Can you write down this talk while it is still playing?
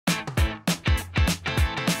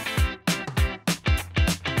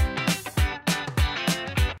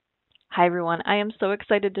Hi everyone, I am so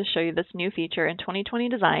excited to show you this new feature in 2020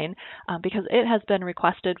 Design because it has been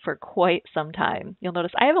requested for quite some time. You'll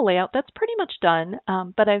notice I have a layout that's pretty much done,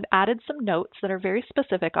 but I've added some notes that are very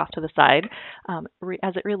specific off to the side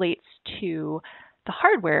as it relates to the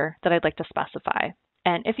hardware that I'd like to specify.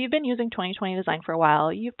 And if you've been using 2020 Design for a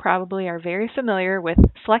while, you probably are very familiar with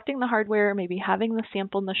selecting the hardware, maybe having the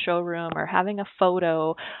sample in the showroom or having a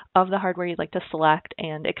photo of the hardware you'd like to select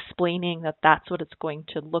and explaining that that's what it's going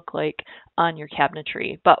to look like on your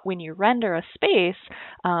cabinetry. But when you render a space,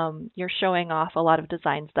 you're showing off a lot of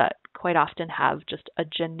designs that quite often have just a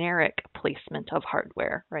generic placement of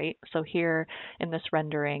hardware, right? So here in this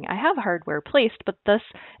rendering, I have hardware placed, but this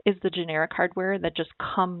is the generic hardware that just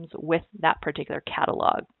comes with that particular catalog.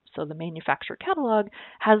 So the manufacturer catalog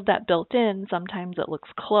has that built in. Sometimes it looks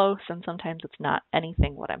close and sometimes it's not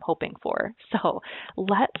anything what I'm hoping for. So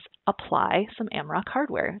let's apply some Amerock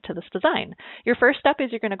hardware to this design. Your first step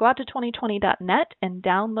is you're going to go out to 2020.net and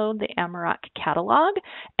download the Amerock catalog.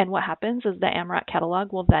 And what happens is the Amerock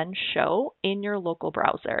catalog will then show in your local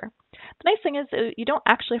browser. The nice thing is you don't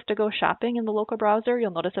actually have to go shopping in the local browser.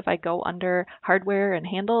 You'll notice if I go under hardware and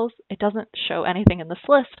handles, it doesn't show anything in this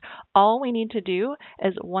list. All we need to do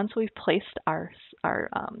is once we've placed our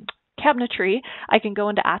cabinetry, I can go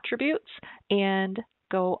into attributes and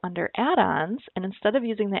go under add-ons. And instead of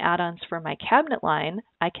using the add-ons for my cabinet line,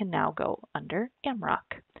 I can now go under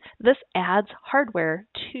Amerock. This adds hardware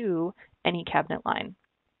to any cabinet line.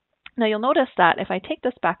 Now you'll notice that if I take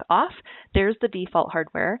this back off, there's the default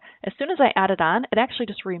hardware. As soon as I add it on, it actually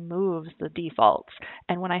just removes the defaults.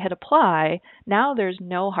 And when I hit apply, now there's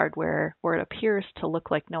no hardware, or it appears to look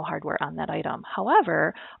like no hardware on that item.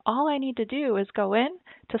 However, all I need to do is go in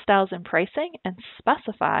to Styles and Pricing and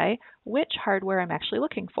specify which hardware I'm actually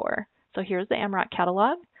looking for. So here's the Amerock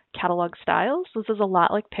catalog. Catalog styles. This is a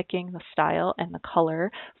lot like picking the style and the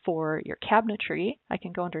color for your cabinetry. I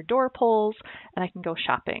can go under door pulls and I can go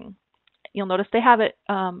shopping. You'll notice they have it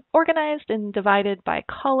organized and divided by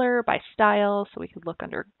color, by style. So we could look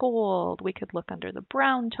under gold. We could look under the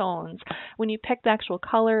brown tones. When you pick the actual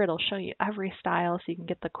color, it'll show you every style so you can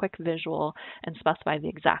get the quick visual and specify the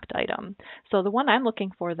exact item. So the one I'm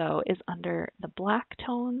looking for, though, is under the black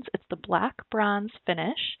tones. It's the black bronze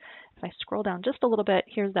finish. If I scroll down just a little bit,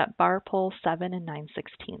 here's that bar pull 7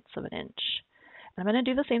 9/16 of an inch. I'm going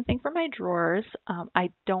to do the same thing for my drawers. I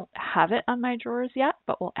don't have it on my drawers yet,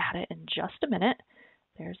 but we'll add it in just a minute.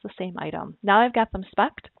 There's the same item. Now I've got them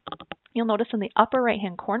spec'd. You'll notice in the upper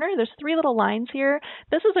right-hand corner, there's 3 little lines here.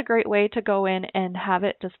 This is a great way to go in and have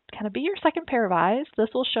it just kind of be your second pair of eyes. This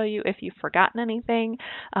will show you if you've forgotten anything.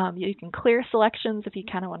 You can clear selections if you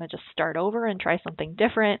kind of want to just start over and try something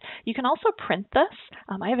different. You can also print this.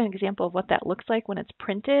 I have an example of what that looks like when it's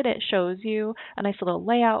printed. It shows you a nice little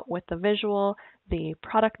layout with the visual, the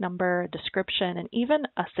product number, description, and even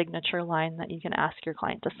a signature line that you can ask your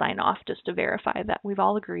client to sign off just to verify that we've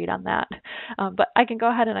all agreed on that. But I can go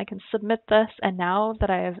ahead and I can submit this, and now that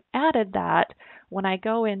I have added that, when I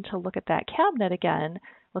go in to look at that cabinet again,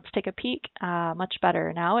 let's take a peek. Much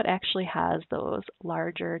better. Now it actually has those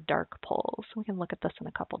larger dark pulls. We can look at this in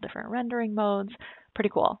a couple different rendering modes. Pretty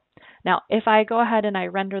cool. Now, if I go ahead and I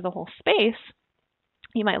render the whole space,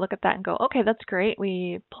 you might look at that and go, okay, that's great.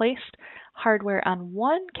 We placed hardware on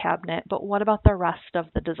one cabinet, but what about the rest of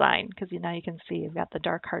the design? Because now you can see you've got the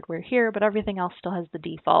dark hardware here, but everything else still has the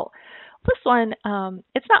default. This one,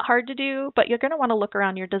 it's not hard to do, but you're going to want to look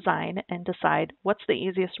around your design and decide what's the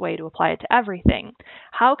easiest way to apply it to everything.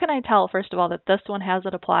 How can I tell, first of all, that this one has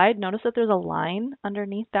it applied? Notice that there's a line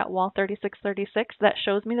underneath that wall 3636 that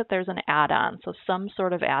shows me that there's an add-on. So some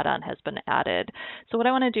sort of add-on has been added. So what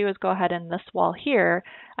I want to do is go ahead and this wall here,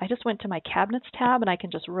 I just went to my cabinets tab and I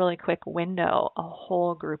can just really quick window a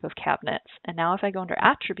whole group of cabinets. And now if I go under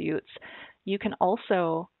attributes, you can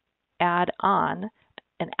also add on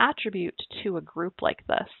an attribute to a group like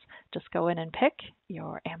this. Just go in and pick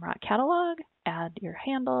your Amerock catalog, add your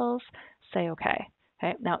handles, say okay.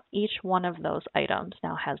 Okay, now each one of those items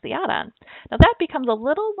now has the add-on. Now that becomes a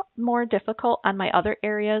little more difficult on my other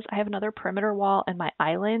areas. I have another perimeter wall and my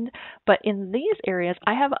island, but in these areas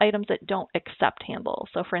I have items that don't accept handles.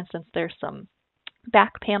 So for instance, there's some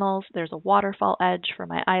back panels, there's a waterfall edge for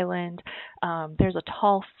my island, there's a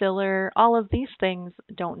tall filler. All of these things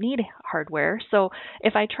don't need hardware. So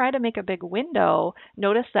if I try to make a big window,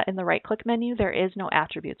 notice that in the right click menu there is no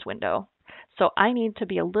attributes window. So I need to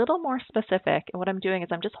be a little more specific, and what I'm doing is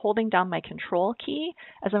I'm just holding down my control key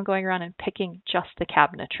as I'm going around and picking just the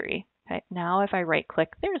cabinetry. Okay, now if I right click,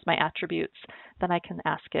 there's my attributes, then I can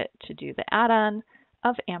ask it to do the add-on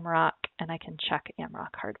of Amerock and I can check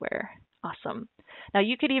Amerock hardware. Awesome. Now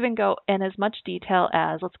you could even go in as much detail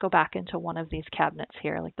as, let's go back into one of these cabinets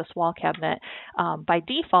here, like this wall cabinet. By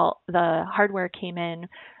default, the hardware came in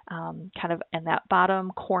kind of in that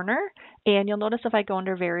bottom corner. And you'll notice if I go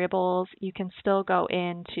under variables, you can still go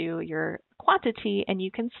into your quantity and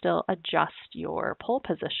you can still adjust your pull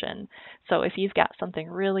position. So if you've got something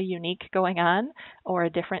really unique going on or a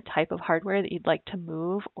different type of hardware that you'd like to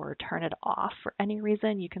move or turn it off for any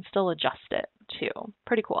reason, you can still adjust it too.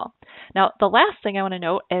 Pretty cool. Now, the last thing I want to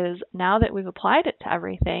note is now that we've applied it to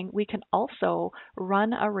everything, we can also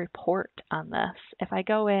run a report on this. If I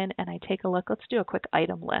go in and I take a look, let's do a quick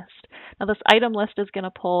item list. Now, this item list is going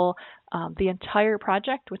to pull the entire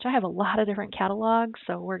project, which I have a lot of different catalogs.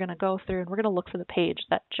 So we're going to go through and we're going to look for the page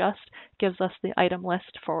that just gives us the item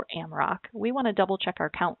list for Amerock. We want to double check our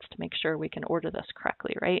counts to make sure we can order this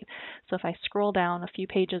correctly, right? So if I scroll down a few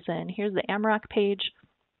pages in, here's the Amerock page.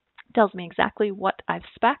 It tells me exactly what I've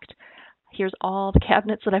spec'd. Here's all the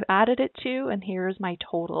cabinets that I've added it to, and here's my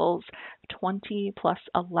totals, 20 plus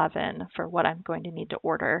 11 for what I'm going to need to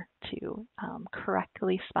order to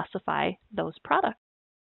correctly specify those products.